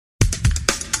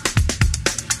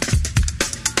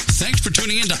Thanks for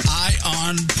tuning in to Eye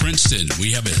on Princeton.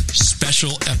 We have a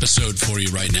special episode for you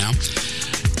right now.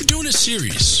 We're doing a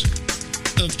series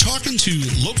of talking to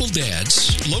local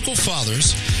dads, local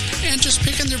fathers, and just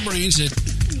picking their brains at,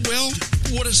 well,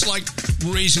 what it's like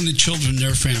raising the children in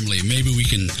their family. Maybe we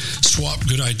can swap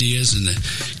good ideas and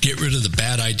get rid of the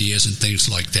bad ideas and things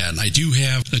like that. And I do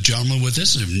have a gentleman with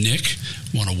us, Nick.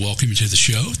 I want to welcome you to the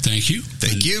show. Thank you.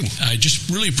 Thank you. I just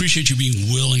really appreciate you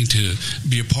being willing to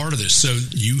be a part of this. So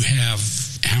you have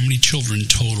how many children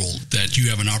total that you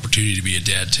have an opportunity to be a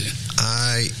dad to?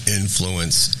 I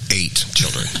influence 8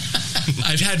 children.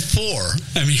 I've had 4.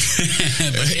 I mean,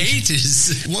 but 8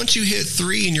 is... Once you hit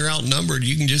 3 and you're outnumbered,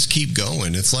 you can just keep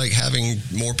going. It's like having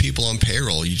more people on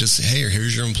payroll. You just, hey,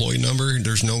 here's your employee number.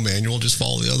 There's no manual. Just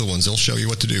follow the other ones. They'll show you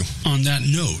what to do. On that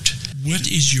note, what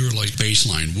is your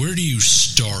baseline? Where do you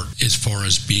start as far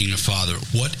as being a father?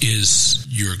 What is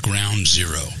your ground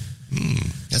zero?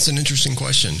 That's an interesting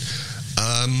question.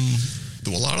 A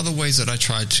lot of the ways that I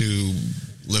try to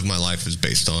live my life is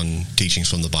based on teachings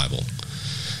from the Bible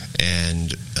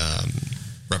and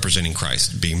representing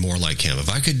Christ, being more like Him. If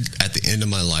I could, at the end of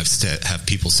my life, have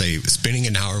people say spending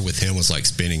an hour with Him was like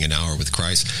spending an hour with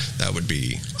Christ, that would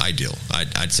be ideal.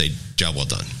 I'd say, job well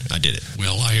done. I did it.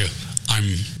 Well,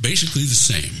 I'm basically the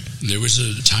same. There was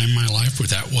a time in my life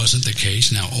where that wasn't the case.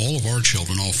 Now, all of our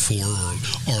children, all 4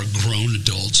 are grown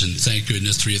adults, and thank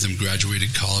goodness 3 of them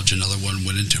graduated college. Another one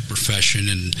went into a profession,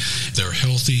 and they're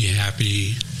healthy,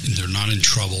 happy, and they're not in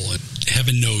trouble. And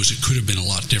heaven knows it could have been a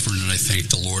lot different, and I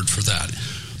thank the Lord for that.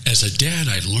 As a dad,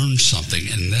 I learned something,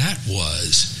 and that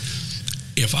was,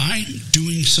 if I'm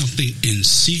doing something in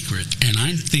secret and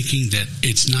I'm thinking that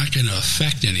it's not going to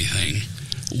affect anything,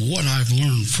 what I've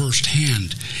learned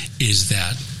firsthand is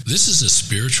that this is a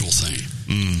spiritual thing.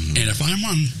 Mm-hmm. And if I'm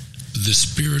on the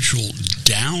spiritual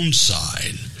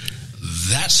downside,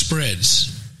 that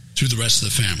spreads through the rest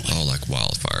of the family. Oh, like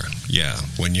wildfire. Yeah.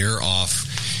 When you're off,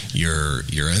 your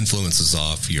influence is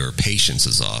off, your patience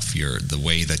is off, the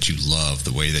way that you love,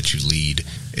 the way that you lead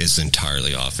is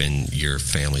entirely off, and your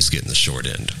family's getting the short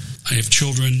end. I have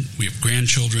children. We have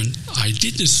grandchildren. I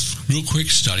did this real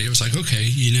quick study. I was like, okay,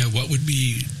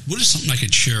 what is something I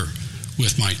could share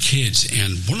with my kids?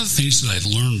 And one of the things that I've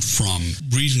learned from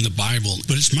reading the Bible,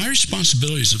 but it's my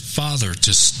responsibility as a father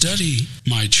to study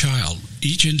my child,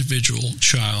 each individual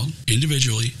child,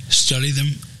 individually, study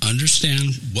them,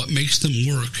 understand what makes them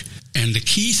work. And the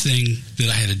key thing that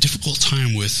I had a difficult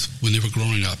time with when they were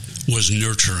growing up was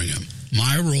nurturing them.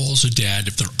 My role as a dad,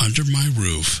 if they're under my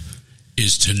roof,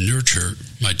 is to nurture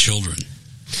my children.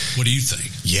 What do you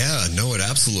think? Yeah, no, it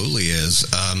absolutely is.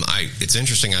 It's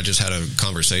interesting. I just had a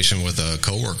conversation with a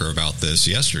coworker about this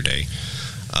yesterday.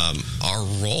 Our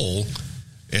role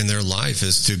in their life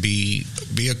is to be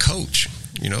a coach.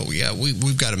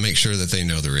 We've got to make sure that they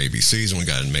know their ABCs, and we've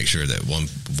got to make sure that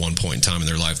one point in time in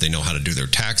their life they know how to do their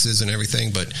taxes and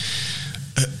everything. But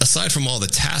aside from all the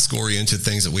task-oriented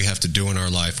things that we have to do in our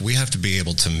life, we have to be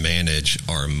able to manage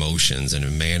our emotions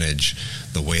and manage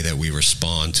the way that we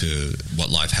respond to what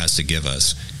life has to give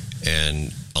us.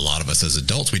 And a lot of us as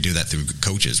adults, we do that through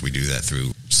coaches. We do that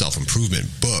through self-improvement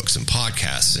books and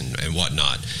podcasts and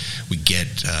whatnot. We get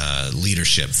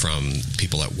leadership from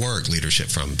people at work, leadership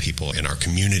from people in our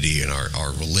community and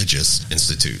our religious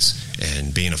institutes.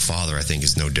 And being a father, I think,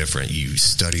 is no different. You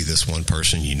study this one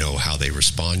person, you know how they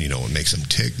respond, you know what makes them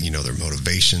tick, you know their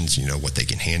motivations, you know what they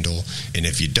can handle. And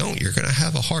if you don't, you're going to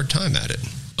have a hard time at it.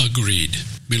 Agreed.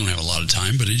 We don't have a lot of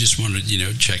time, but I just wanted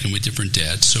to check in with different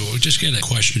dads. So I just got a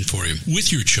question for you.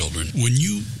 With your children, when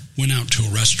you went out to a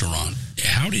restaurant,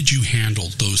 how did you handle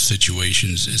those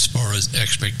situations as far as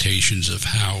expectations of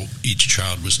how each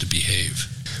child was to behave?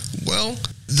 Well,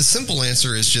 the simple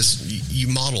answer is just you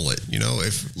model it.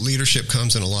 If leadership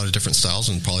comes in a lot of different styles,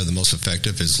 and probably the most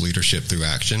effective is leadership through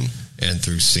action and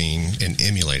through seeing and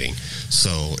emulating.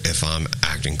 So if I'm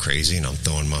acting crazy and I'm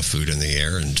throwing my food in the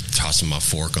air and tossing my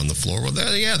fork on the floor, well,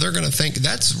 they're going to think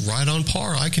that's right on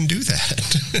par. I can do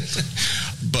that.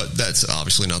 But that's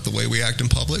obviously not the way we act in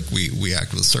public. We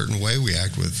act with a certain way. We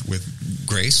act with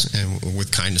grace and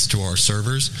with kindness to our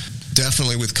servers.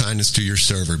 Definitely with kindness to your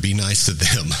server. Be nice to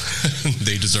them.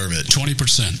 They deserve it.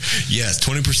 20%. Yes,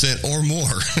 20% or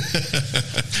more.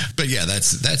 But yeah,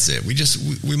 that's it.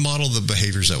 We model the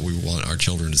behaviors that we want our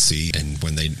children to see, and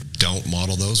when they don't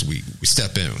model those, we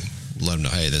step in, let them know,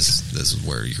 hey, this is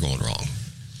where you're going wrong.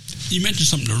 You mentioned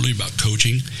something earlier about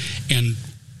coaching and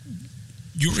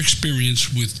your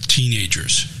experience with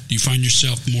teenagers. Do you find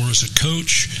yourself more as a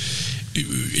coach?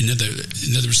 In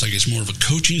other words, like it's more of a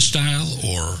coaching style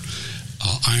or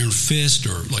iron fist,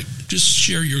 or just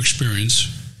share your experience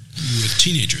with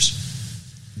teenagers.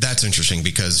 That's interesting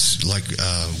because, like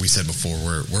we said before,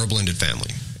 we're a blended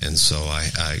family. And so I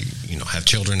have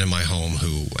children in my home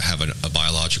who have a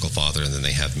biological father, and then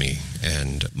they have me.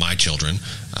 And my children,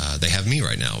 they have me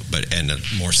right now, but in a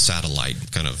more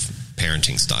satellite kind of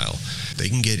parenting style. They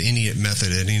can get any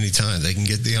method at any time. They can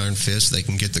get the iron fist. They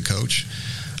can get the coach.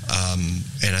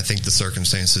 And I think the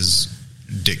circumstances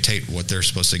dictate what they're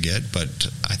supposed to get. But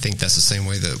I think that's the same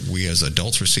way that we as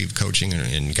adults receive coaching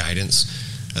and guidance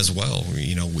as well.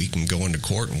 We can go into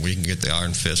court and we can get the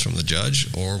iron fist from the judge,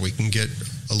 or we can get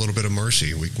a little bit of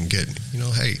mercy. We can get,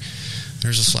 hey,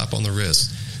 there's a slap on the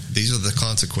wrist. These are the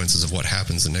consequences of what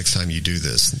happens the next time you do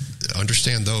this.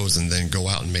 Understand those and then go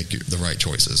out and make the right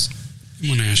choices. I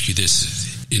want to ask you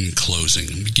this in closing.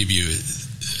 I'm going to give you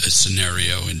a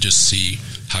scenario and just see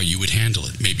how you would handle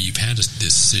it. Maybe you've had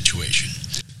this situation.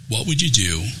 What would you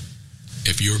do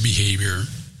if your behavior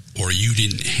or you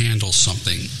didn't handle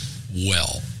something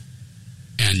well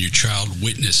and your child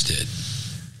witnessed it?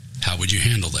 How would you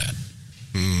handle that?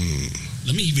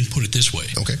 Let me even put it this way.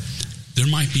 Okay. There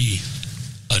might be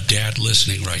a dad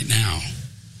listening right now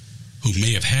who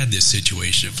may have had this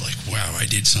situation of like, wow, I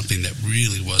did something that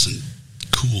really wasn't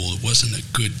cool. It wasn't a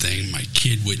good thing. My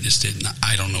kid witnessed it, and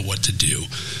I don't know what to do.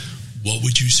 What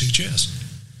would you suggest?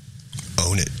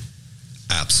 Own it.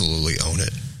 Absolutely own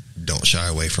it. Don't shy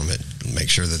away from it. Make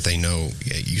sure that they know,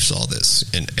 yeah, you saw this,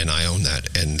 and I own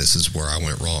that, and this is where I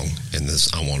went wrong, and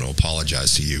this, I want to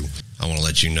apologize to you. I want to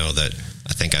let you know that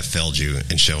I think I failed you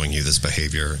in showing you this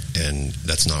behavior, and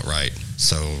that's not right.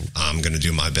 So I'm going to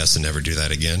do my best to never do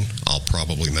that again. I'll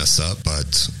probably mess up,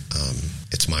 but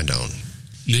it's mine to own.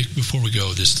 Nick, before we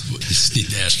go, just need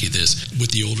to ask you this. With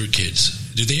the older kids,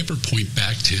 do they ever point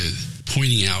back to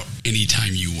pointing out any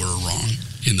time you were wrong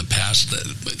in the past?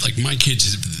 Like my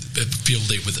kids have a field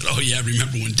day with it. Oh, yeah,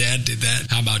 remember when Dad did that?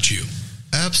 How about you?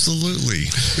 Absolutely.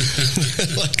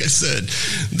 Like I said,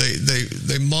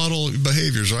 they model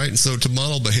behaviors, right? And so to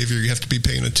model behavior, you have to be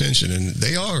paying attention, and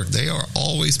they are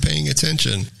always paying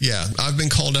attention. Yeah, I've been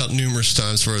called out numerous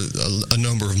times for a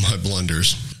number of my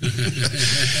blunders.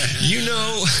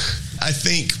 I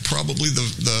think probably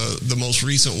the most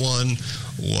recent one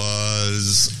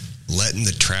was letting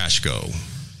the trash go.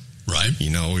 Right.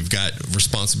 We've got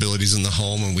responsibilities in the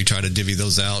home, and we try to divvy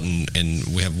those out, and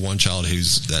we have one child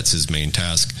that's his main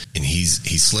task, and he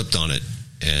slipped on it,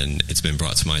 and it's been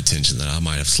brought to my attention that I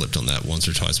might have slipped on that once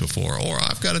or twice before, or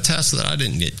I've got a task that I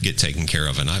didn't get taken care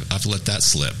of, and I've let that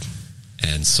slip.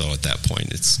 And so at that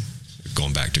point, it's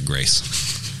going back to grace.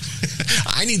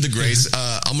 I need the grace.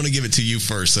 I'm going to give it to you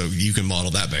first so you can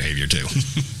model that behavior too.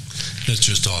 That's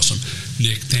just awesome.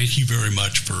 Nick, thank you very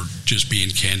much for just being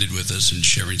candid with us and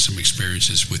sharing some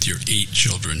experiences with your 8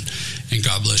 children. And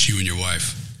God bless you and your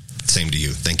wife. Same to you.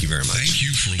 Thank you very much. Thank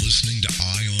you for listening to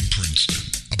Eye on Princeton,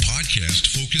 a podcast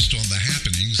focused on the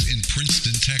happenings in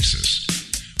Princeton, Texas.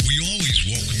 We always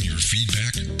welcome your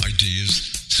feedback, ideas,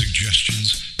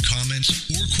 suggestions, comments,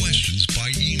 or questions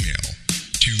by email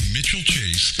to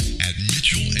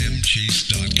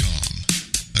mitchellchase@mitchellmchase.com.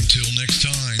 Until next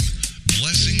time,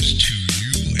 blessings to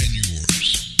you and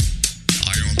yours.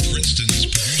 Eye on Princeton is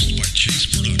produced by Chase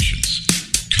Productions.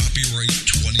 Copyright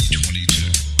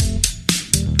 2022.